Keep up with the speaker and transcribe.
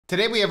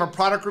Today we have a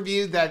product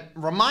review that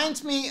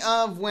reminds me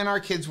of when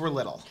our kids were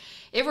little.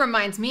 It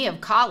reminds me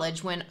of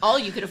college when all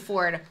you could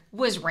afford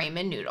was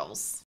ramen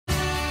noodles.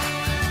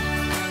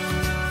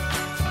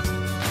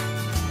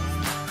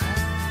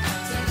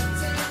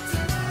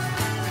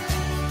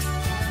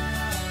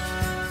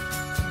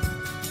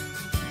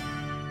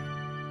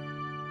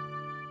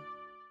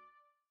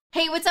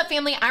 Hey, what's up,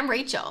 family? I'm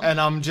Rachel.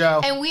 And I'm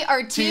Joe. And we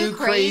are Two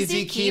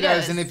Crazy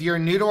Ketos. And if you're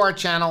new to our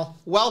channel,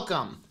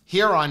 welcome.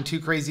 Here on Two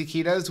Crazy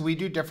Ketos, we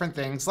do different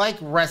things like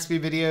recipe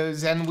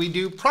videos and we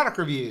do product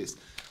reviews.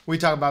 We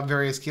talk about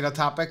various keto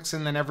topics,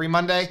 and then every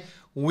Monday,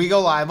 we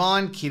go live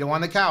on Keto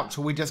on the Couch,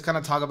 where we just kind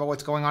of talk about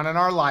what's going on in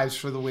our lives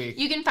for the week.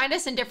 You can find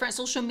us in different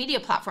social media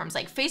platforms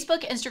like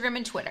Facebook, Instagram,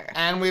 and Twitter.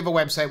 And we have a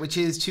website, which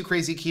is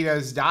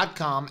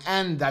twocrazyketos.com,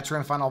 and that's where you're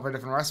going to find all of our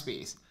different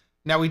recipes.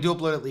 Now, we do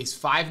upload at least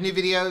 5 new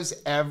videos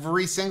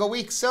every single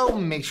week, so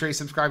make sure you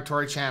subscribe to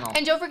our channel.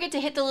 And don't forget to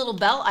hit the little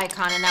bell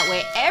icon, and that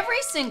way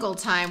every single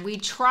time we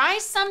try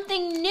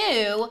something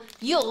new,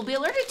 you'll be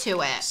alerted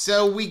to it.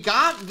 So we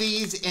got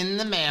these in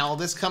the mail.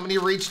 This company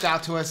reached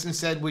out to us and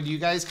said, would you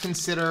guys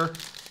consider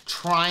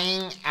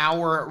trying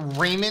our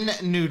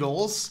ramen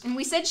noodles? And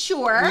we said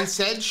sure. We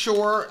said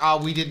sure.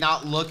 We did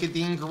not look at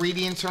the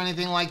ingredients or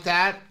anything like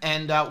that.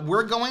 And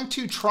we're going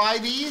to try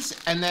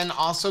these and then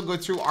also go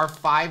through our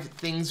 5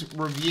 things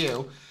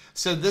review.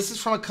 So this is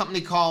from a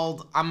company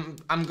called,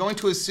 I'm going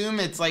to assume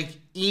it's like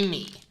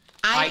Immi.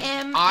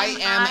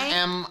 I-M-M-I.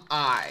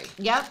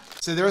 Yep.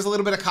 So there was a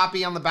little bit of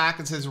copy on the back.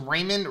 It says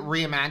Ramen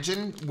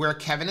Reimagined. We're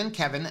Kevin and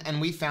Kevin,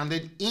 and we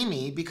founded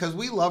Immi because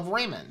we love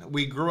ramen.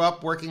 We grew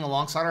up working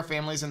alongside our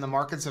families in the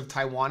markets of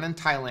Taiwan and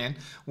Thailand,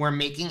 where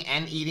making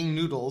and eating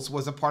noodles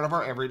was a part of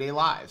our everyday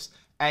lives.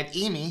 At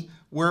Immi,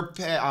 we're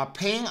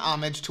paying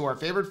homage to our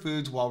favorite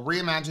foods while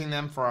reimagining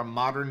them for our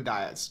modern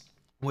diets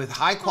with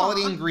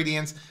high-quality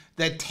ingredients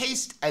that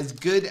taste as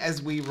good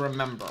as we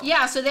remember.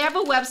 Yeah, so they have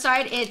a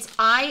website. It's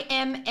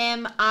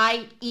IMMIEATS,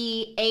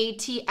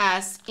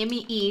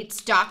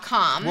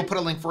 immieats.com. We'll put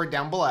a link for it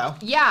down below.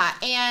 Yeah,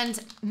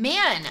 and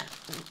man,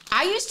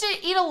 I used to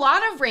eat a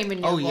lot of ramen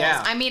noodles. Oh,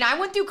 yeah. I mean, I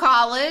went through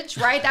college,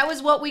 right? That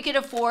was what we could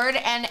afford.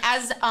 And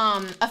as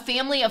a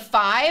family of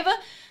 5,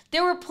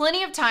 there were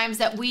plenty of times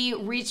that we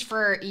reached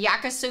for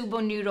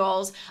yakisoba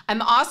noodles.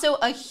 I'm also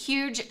a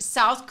huge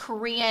South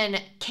Korean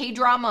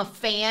K-drama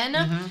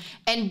fan.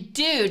 And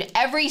dude,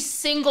 every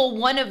single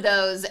one of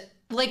those,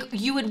 like,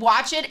 you would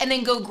watch it and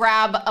then go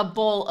grab a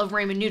bowl of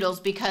ramen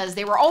noodles because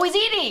they were always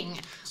eating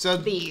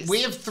these.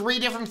 We have 3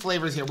 different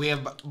flavors here. We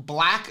have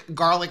black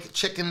garlic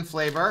chicken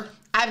flavor.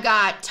 I've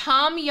got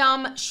tom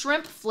yum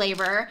shrimp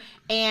flavor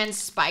and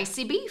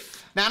spicy beef.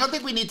 Now, I don't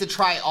think we need to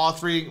try all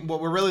 3.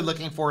 What we're really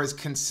looking for is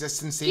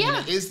consistency. Yeah.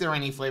 And is there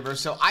any flavor?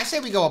 So I say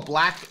we go a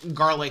black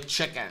garlic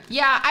chicken.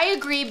 Yeah, I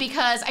agree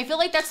because I feel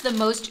like that's the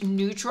most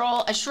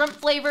neutral. A shrimp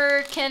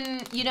flavor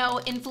can, you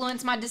know,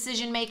 influence my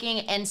decision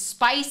making, and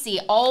spicy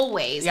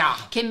always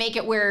can make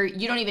it where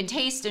you don't even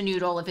taste a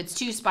noodle if it's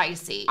too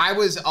spicy. I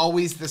was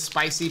always the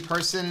spicy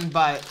person,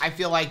 but I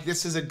feel like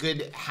this is a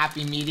good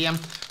happy medium.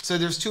 So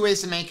there's 2 ways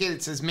to make it.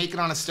 It says make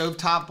it on a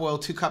stovetop, boil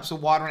 2 cups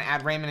of water and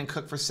add ramen and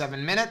cook for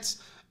 7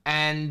 minutes.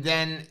 And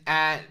then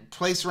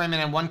place ramen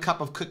and 1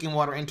 cup of cooking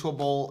water into a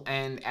bowl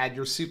and add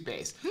your soup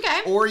base.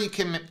 Okay. Or you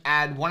can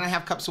add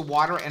 1.5 cups of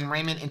water and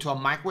ramen into a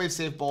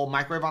microwave-safe bowl,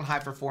 microwave on high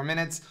for 4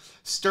 minutes,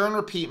 stir and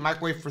repeat,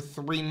 microwave for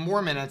 3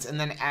 more minutes, and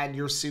then add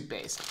your soup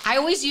base. I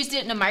always used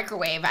it in a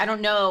microwave. I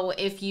don't know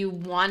if you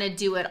want to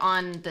do it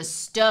on the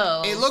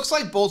stove. It looks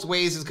like both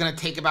ways is going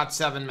to take about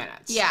 7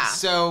 minutes. Yeah.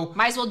 So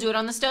might as well do it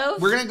on the stove.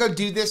 We're going to go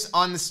do this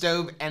on the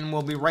stove, and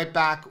we'll be right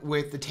back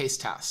with the taste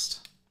test.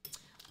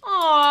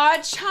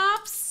 Aw,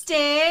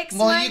 chopsticks.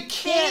 Well, my you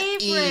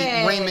can't favorite.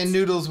 eat ramen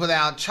noodles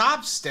without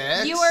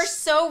chopsticks. You are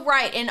so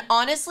right. And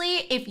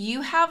honestly, if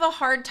you have a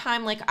hard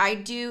time like I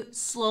do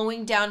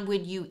slowing down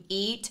when you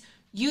eat,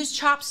 use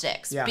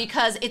chopsticks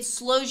because it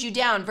slows you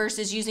down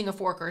versus using a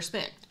fork or a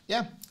spoon.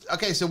 Yeah.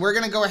 Okay, so we're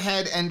going to go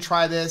ahead and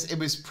try this. It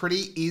was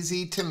pretty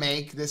easy to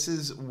make. This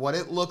is what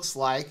it looks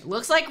like.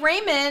 Looks like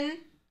ramen.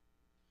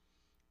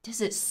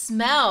 Does it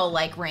smell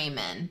like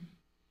ramen?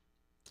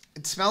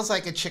 It smells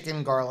like a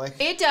chicken garlic.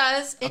 It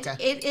does. Okay.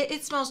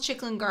 It smells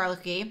chicken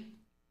garlicky.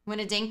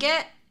 Want to dink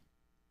it?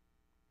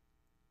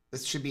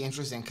 This should be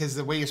interesting because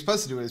the way you're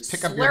supposed to do it is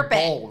pick up Slurp your it.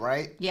 bowl,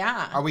 right?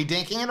 Yeah. Are we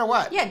dinking it or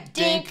what? Yeah,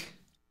 dink.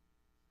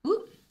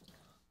 Ooh.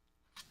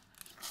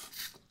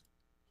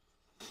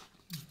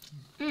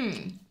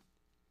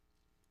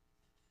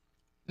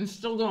 It's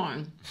still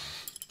going.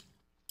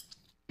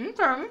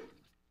 Okay.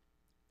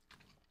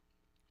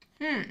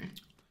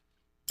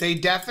 They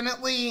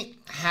definitely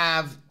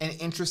have an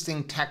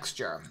interesting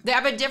texture. They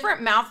have a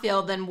different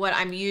mouthfeel than what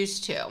I'm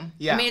used to.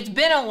 Yeah. I mean, it's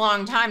been a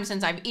long time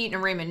since I've eaten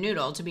a ramen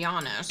noodle, to be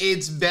honest.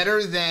 It's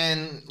better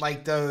than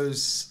like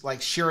those like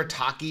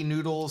shirataki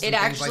noodles and It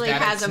things like actually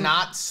that. has It's a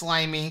not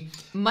slimy.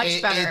 much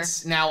better.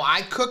 Now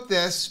I cooked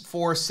this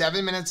for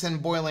 7 minutes in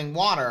boiling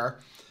water,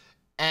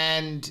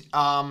 and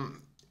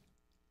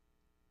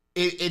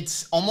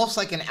it's almost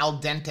like an al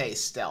dente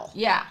still.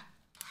 Yeah.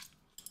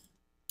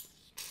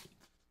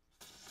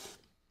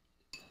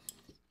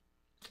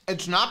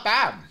 It's not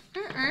bad.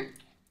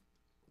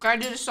 Gotta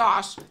do the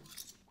sauce.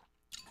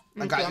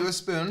 I got you a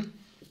spoon.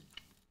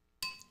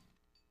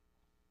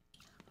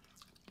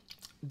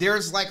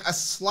 There's like a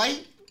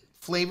slight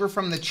flavor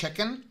from the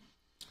chicken.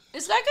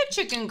 It's like a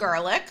chicken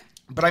garlic.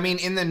 But I mean,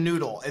 in the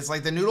noodle, it's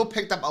like the noodle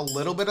picked up a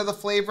little bit of the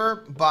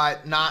flavor,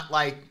 but not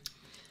like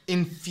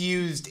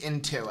infused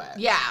into it.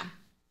 Yeah.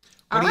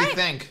 What do you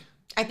think?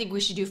 I think we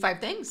should do 5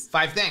 things.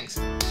 5 things.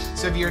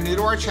 So if you're new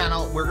to our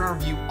channel, we're gonna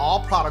review all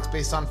products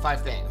based on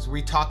 5 things.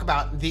 We talk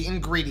about the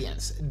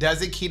ingredients.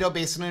 Does it keto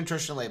based on the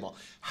nutrition label?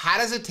 How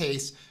does it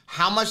taste?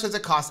 How much does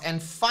it cost?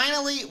 And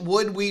finally,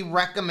 would we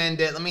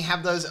recommend it? Let me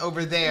have those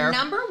over there.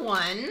 Number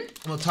 1.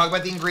 We'll talk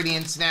about the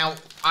ingredients. Now,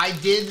 I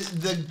did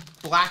the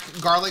black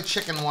garlic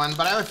chicken one,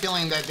 but I have a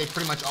feeling that they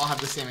pretty much all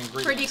have the same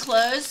ingredients. Pretty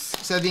close.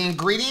 So the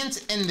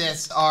ingredients in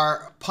this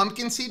are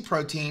pumpkin seed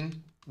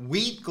protein,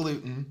 wheat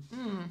gluten,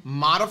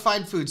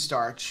 modified food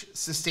starch,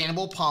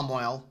 sustainable palm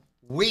oil,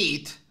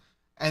 wheat,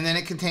 and then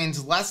it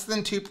contains less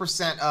than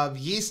 2% of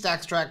yeast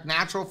extract,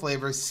 natural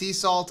flavors, sea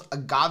salt,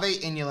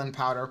 agave inulin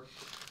powder,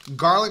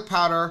 garlic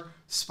powder,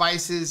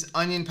 spices,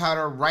 onion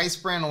powder, rice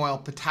bran oil,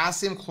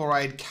 potassium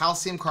chloride,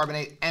 calcium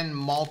carbonate, and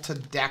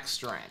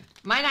maltodextrin.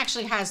 Mine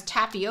actually has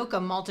tapioca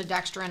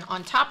maltodextrin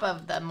on top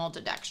of the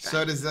maltodextrin.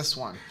 So does this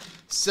one.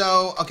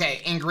 So,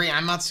 okay,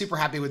 I'm not super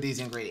happy with these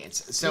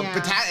ingredients. So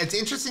it's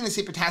interesting to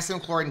see potassium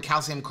chloride and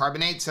calcium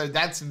carbonate. So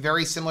that's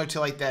very similar to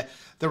like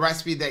the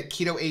recipe that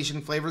Keto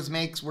Asian Flavors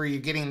makes, where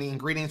you're getting the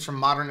ingredients from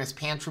Modernist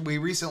Pantry. We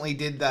recently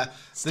did the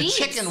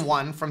chicken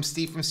one from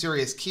Steve from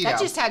Serious Keto.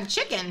 That just had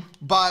chicken.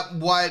 But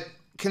what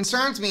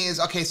concerns me is,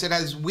 okay, so it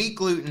has wheat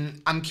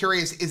gluten. I'm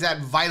curious, is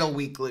that vital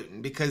wheat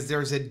gluten? Because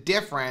there's a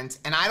difference,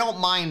 and I don't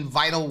mind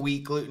vital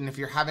wheat gluten if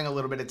you're having a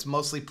little bit. It's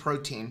mostly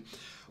protein.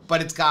 But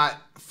it's got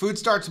food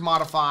starch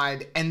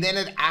modified, and then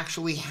it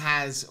actually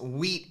has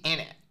wheat in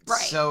it.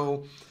 Right.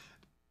 So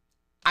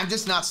I'm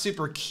just not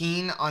super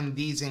keen on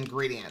these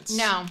ingredients.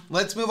 No.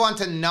 Let's move on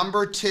to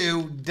number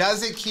 2.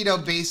 Does it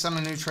keto based on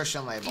a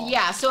nutrition label?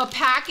 Yeah, so a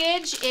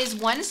package is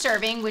 1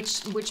 serving,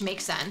 which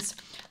makes sense.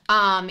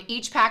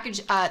 Each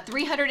package,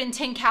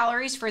 310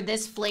 calories for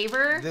this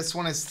flavor. This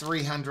one is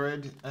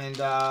 300, and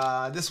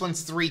this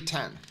one's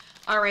 310.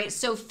 All right,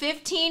 so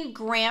 15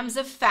 grams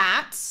of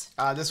fats.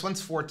 This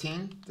one's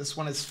 14. This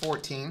one is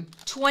 14.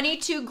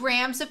 22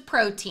 grams of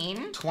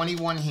protein.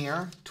 21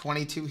 here,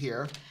 22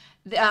 here.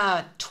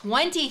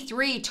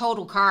 23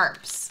 total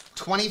carbs.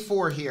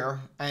 24 here,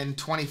 and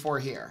 24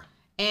 here.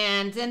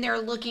 And then they're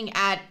looking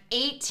at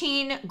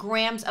 18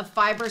 grams of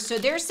fiber. So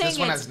they're saying this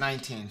one has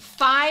 19.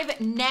 5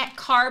 net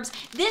carbs.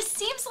 This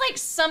seems like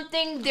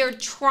something they're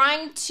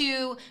trying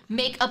to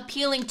make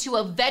appealing to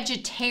a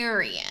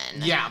vegetarian.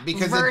 Yeah,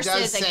 because it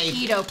does say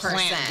keto person.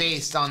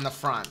 Plant-based on the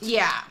front.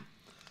 Yeah.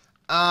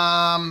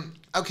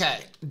 Okay,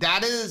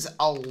 that is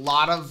a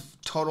lot of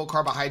total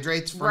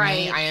carbohydrates for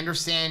me. I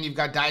understand you've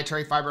got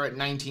dietary fiber at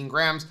 19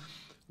 grams.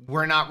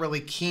 We're not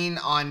really keen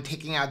on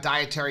taking out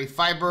dietary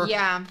fiber.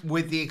 Yeah.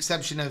 With the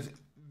exception of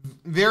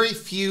very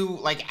few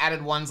like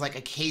added ones like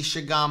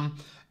acacia gum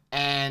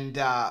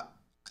and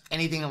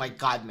anything like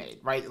God made,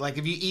 right? Like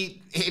if you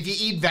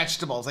eat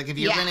vegetables, like if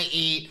you're gonna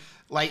eat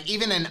like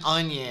even an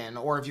onion,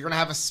 or if you're gonna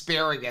have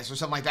asparagus or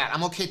something like that,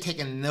 I'm okay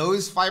taking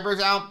those fibers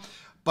out.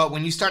 But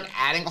when you start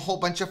adding a whole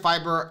bunch of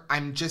fiber,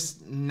 I'm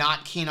just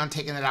not keen on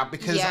taking it out,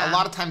 because a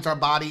lot of times our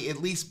body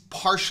at least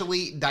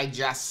partially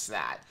digests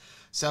that.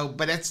 So,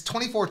 but it's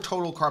 24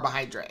 total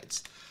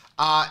carbohydrates.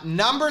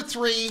 Number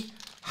 3,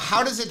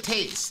 how does it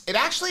taste? It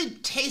actually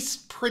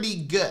tastes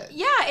pretty good.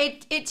 Yeah,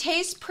 it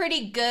tastes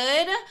pretty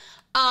good.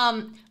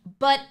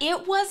 But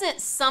it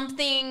wasn't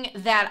something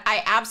that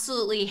I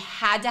absolutely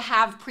had to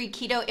have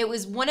pre-keto. It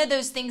was one of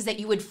those things that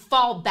you would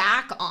fall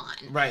back on.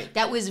 Right.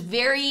 That was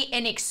very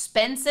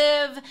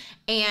inexpensive,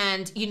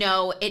 and, you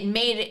know, it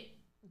made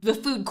the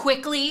food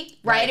quickly,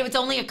 right? It was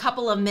only a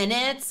couple of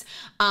minutes.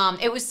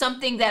 It was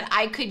something that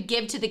I could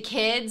give to the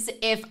kids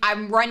if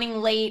I'm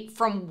running late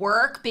from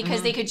work,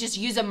 because they could just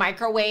use a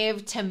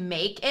microwave to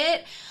make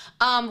it.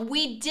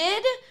 We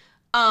did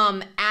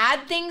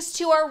add things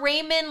to our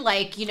ramen,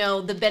 like, you know,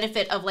 the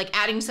benefit of like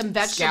adding some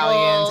vegetables.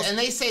 Scallions, and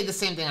they say the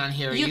same thing on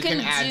here. You can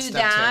add do stuff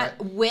that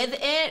to it with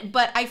it,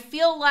 but I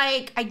feel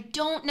like I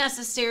don't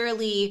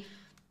necessarily,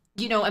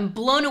 you know, I'm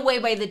blown away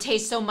by the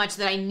taste so much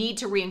that I need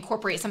to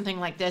reincorporate something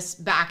like this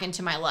back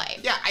into my life.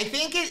 Yeah, I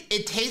think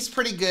it tastes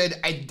pretty good.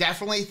 I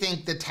definitely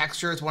think the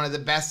texture is one of the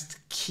best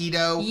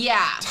keto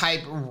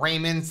type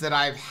ramens that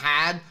I've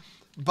had,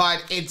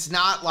 but it's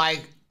not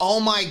like, oh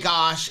my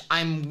gosh,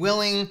 I'm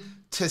willing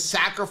to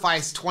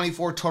sacrifice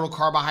 24 total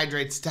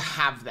carbohydrates to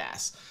have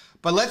this.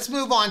 But let's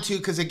move on to,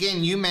 because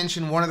again, you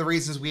mentioned one of the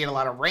reasons we ate a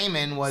lot of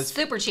ramen was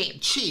super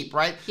cheap. Cheap,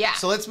 right? Yeah.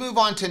 So let's move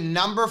on to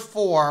number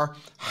 4.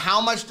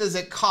 How much does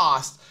it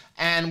cost?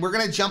 And we're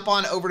gonna jump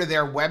on over to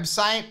their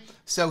website.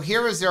 So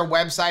here is their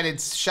website.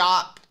 It's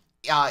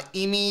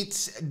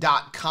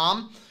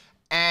shopeats.com.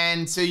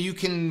 And so you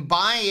can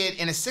buy it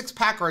in a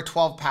 6-pack or a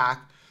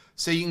 12-pack.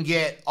 So you can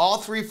get all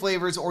 3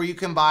 flavors, or you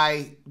can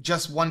buy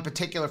just one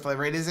particular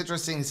flavor. It is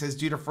interesting. It says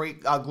due to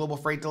global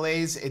freight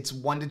delays, it's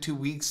 1 to 2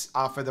 weeks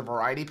for the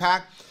variety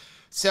pack.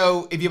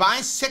 So if you buy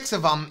 6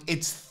 of them,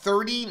 it's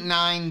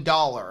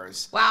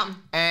 $39. Wow.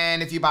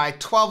 And if you buy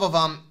 12 of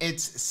them,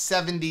 it's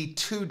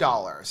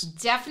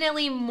 $72.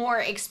 Definitely more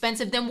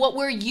expensive than what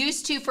we're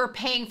used to for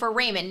paying for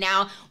ramen.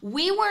 Now,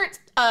 we weren't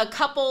a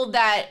couple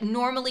that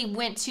normally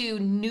went to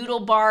noodle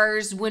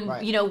bars when,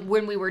 you know,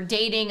 when we were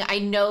dating. I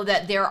know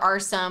that there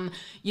are some,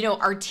 you know,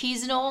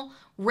 artisanal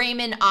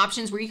ramen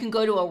options where you can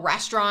go to a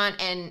restaurant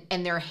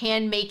and they're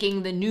hand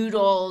making the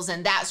noodles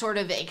and that sort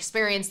of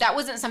experience. That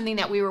wasn't something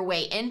that we were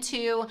way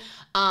into,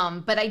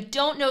 but I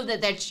don't know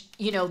that that's,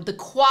 you know, the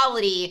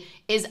quality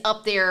is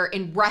up there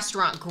in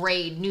restaurant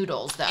grade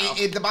noodles though.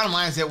 The bottom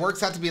line is it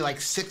works out to be like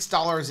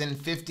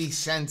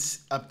 $6.50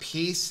 a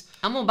piece.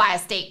 I'm gonna buy a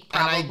steak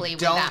probably with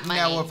that money.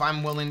 I don't know if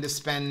I'm willing to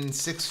spend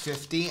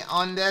 $6.50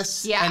 on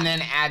this and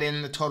then add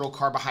in the total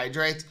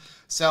carbohydrates.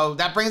 So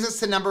that brings us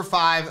to number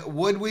 5.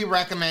 Would we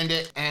recommend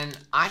it? And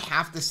I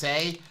have to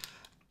say,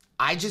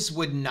 I just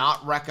would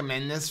not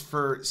recommend this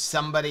for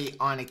somebody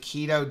on a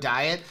keto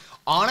diet.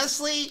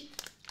 Honestly,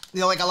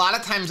 you know, like a lot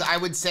of times I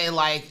would say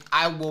like,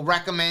 I will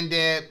recommend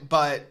it,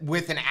 but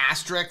with an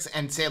asterisk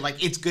and say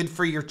like, it's good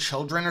for your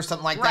children or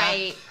something like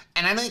that.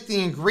 And I think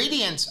the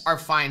ingredients are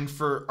fine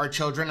for our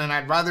children. And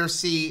I'd rather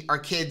see our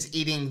kids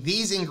eating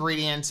these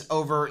ingredients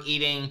over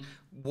eating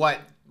what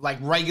like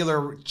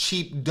regular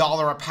cheap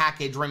 $1 a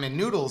package ramen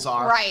noodles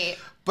are.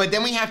 But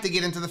then we have to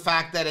get into the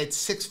fact that it's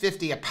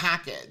 $6.50 a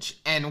package.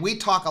 And we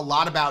talk a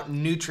lot about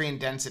nutrient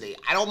density.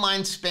 I don't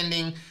mind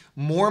spending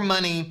more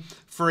money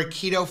for a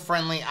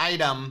keto-friendly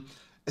item,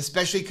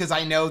 especially because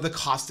I know the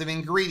cost of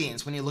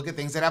ingredients. When you look at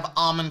things that have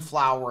almond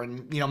flour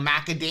and, you know,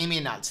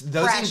 macadamia nuts,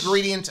 those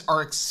ingredients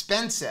are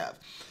expensive.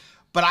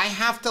 But I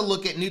have to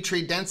look at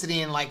nutrient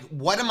density and like,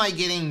 what am I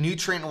getting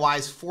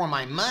nutrient-wise for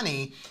my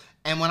money?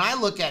 And when I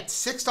look at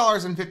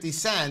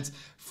 $6.50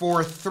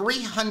 for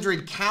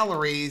 300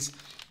 calories,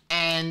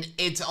 and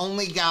it's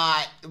only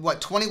got,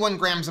 what, 21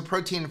 grams of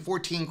protein and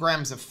 14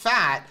 grams of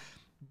fat,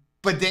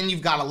 but then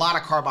you've got a lot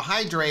of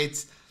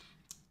carbohydrates,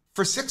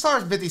 for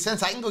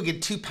 $6.50, I can go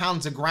get 2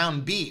 pounds of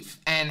ground beef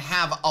and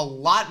have a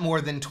lot more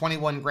than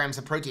 21 grams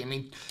of protein. I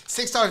mean,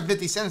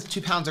 $6.50,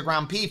 2 pounds of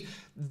ground beef,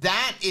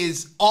 that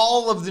is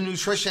all of the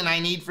nutrition I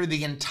need for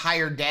the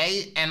entire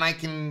day, and I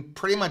can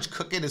pretty much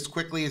cook it as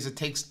quickly as it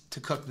takes to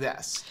cook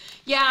this.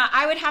 Yeah,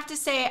 I would have to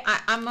say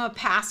I'm gonna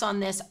pass on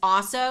this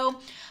also.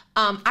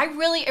 I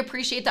really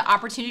appreciate the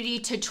opportunity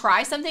to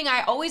try something.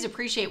 I always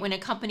appreciate when a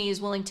company is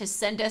willing to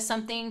send us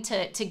something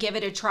to give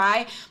it a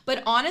try.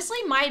 But honestly,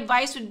 my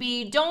advice would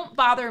be don't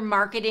bother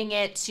marketing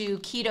it to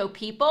keto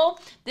people.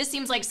 This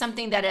seems like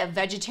something that a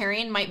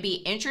vegetarian might be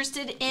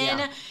interested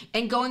in,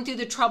 and going through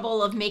the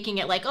trouble of making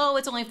it like, oh,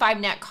 it's only 5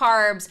 net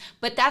carbs.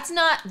 But that's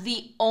not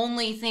the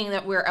only thing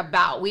that we're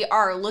about. We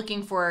are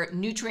looking for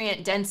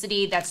nutrient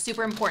density. That's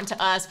super important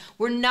to us.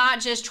 We're not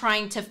just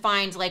trying to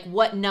find like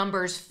what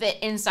numbers fit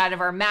inside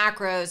of our macros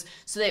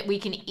so that we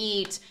can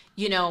eat,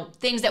 you know,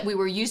 things that we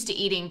were used to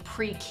eating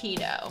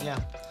pre-keto. Yeah.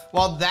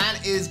 Well,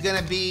 that is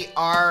gonna be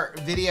our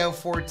video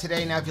for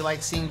today. Now, if you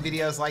like seeing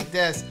videos like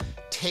this,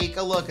 take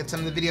a look at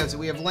some of the videos that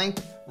we have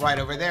linked right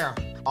over there.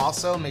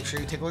 Also, make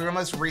sure you take a look at our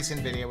most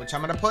recent video, which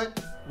I'm gonna put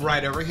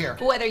right over here.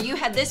 Whether you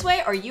head this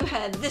way or you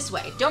head this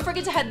way, don't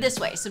forget to head this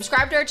way.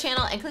 Subscribe to our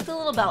channel and click the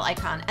little bell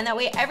icon, and that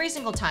way every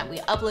single time we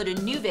upload a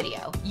new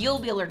video, you'll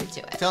be alerted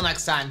to it. Till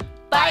next time.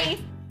 Bye.